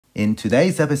In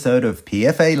today's episode of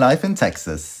PFA Life in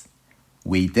Texas,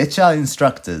 we ditch our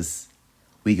instructors,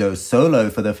 we go solo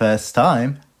for the first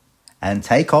time, and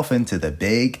take off into the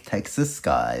big Texas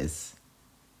skies,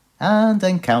 and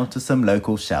encounter some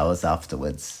local showers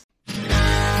afterwards.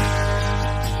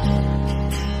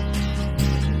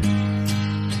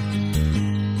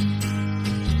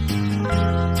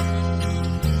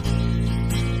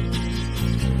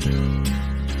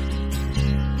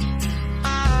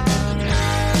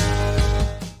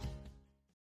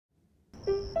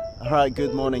 Alright,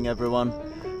 good morning everyone.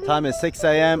 Time is 6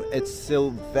 a.m. It's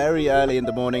still very early in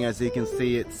the morning. As you can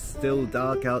see, it's still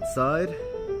dark outside.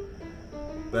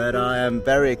 But I am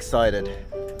very excited.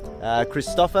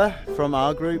 Christopher from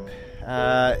our group,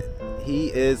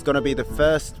 he is going to be the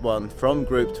first one from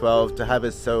group 12 to have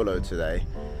his solo today.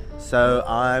 So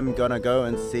I'm going to go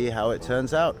and see how it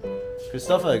turns out.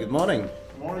 Christopher, good morning.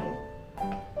 Good morning.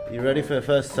 You ready for your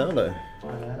first solo? I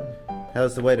am.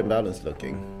 How's the weight and balance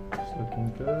looking? It's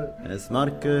looking good. There's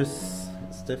Marcus,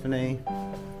 Stephanie.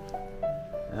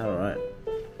 All right.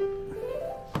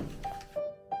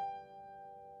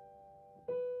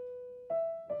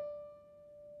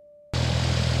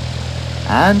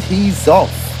 And he's off.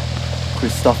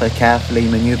 Christopher carefully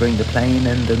maneuvering the plane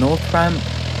in the north ramp,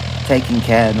 taking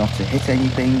care not to hit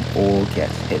anything or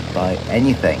get hit by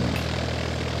anything.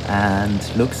 And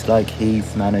looks like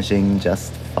he's managing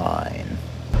just fine.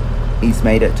 He's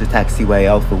made it to taxiway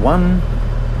Alpha 1,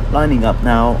 lining up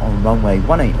now on runway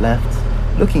 18 left,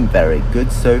 looking very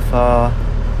good so far.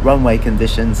 Runway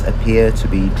conditions appear to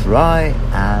be dry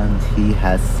and he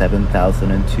has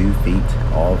 7,002 feet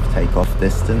of takeoff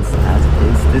distance at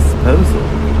his disposal.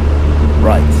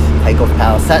 Right, takeoff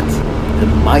power set, the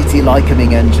mighty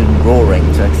Lycoming engine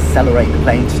roaring to accelerate the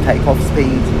plane to takeoff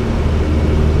speed.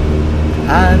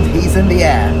 And he's in the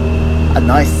air, a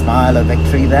nice smile of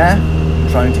victory there.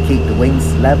 Trying to keep the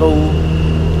wings level,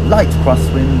 light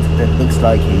crosswind that looks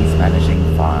like he's managing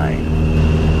fine.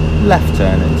 Left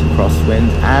turn into crosswind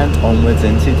and onwards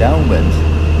into downwind,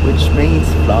 which means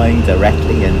flying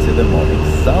directly into the morning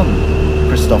sun.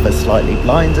 Christopher's slightly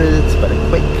blinded, but a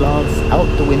quick glance out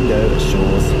the window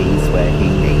assures he's where he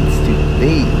needs to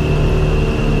be.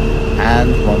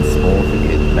 And once more for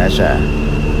good measure.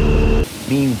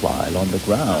 Meanwhile on the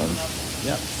ground,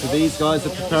 yep, so these guys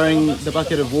are preparing the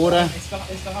bucket of water,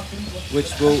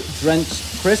 which will drench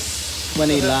Chris when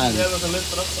he lands.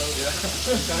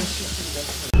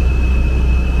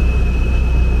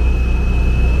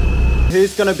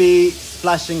 Who's going to be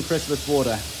splashing Chris with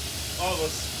water? All of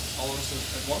us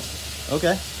at once.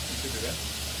 Okay.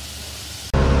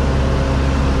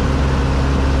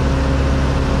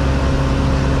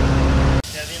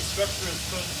 Yeah, the instructor is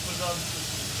put on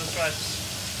the stripes.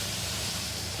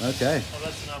 Okay. Oh,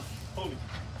 that's enough. Holy.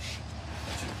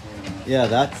 Yeah,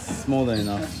 that's more than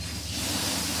enough.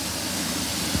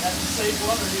 That's safe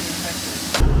water here in Texas.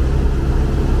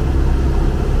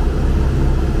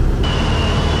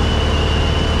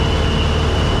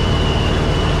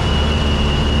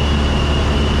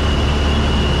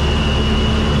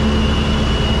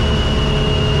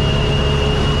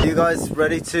 You guys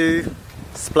ready to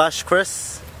splash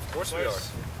Chris? Of course we are.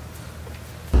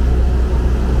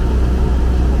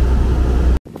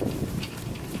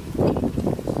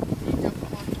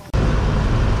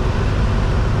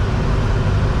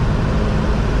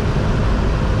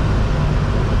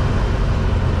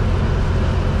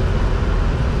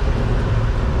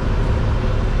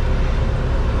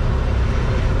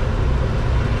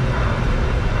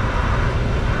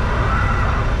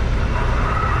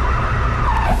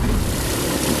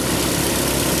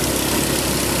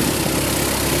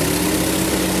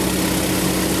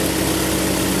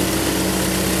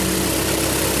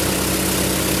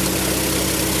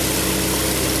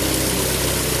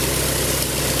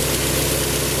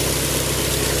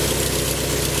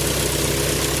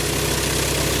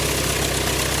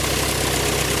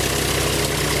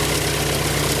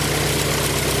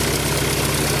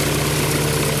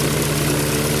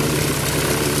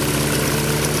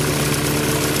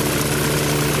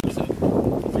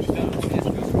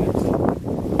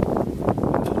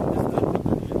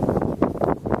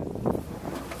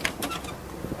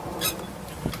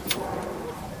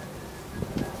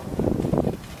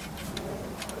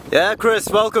 Yeah, Chris,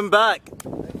 welcome back.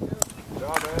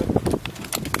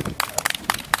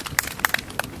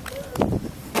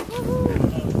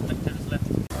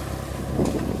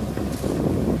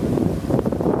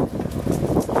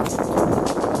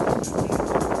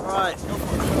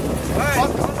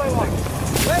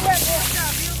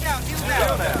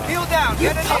 Heel down,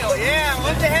 get a heel, yeah,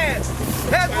 lift the head.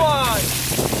 Head wide.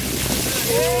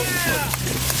 Yeah.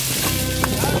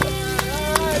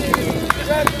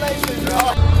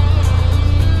 Congratulations.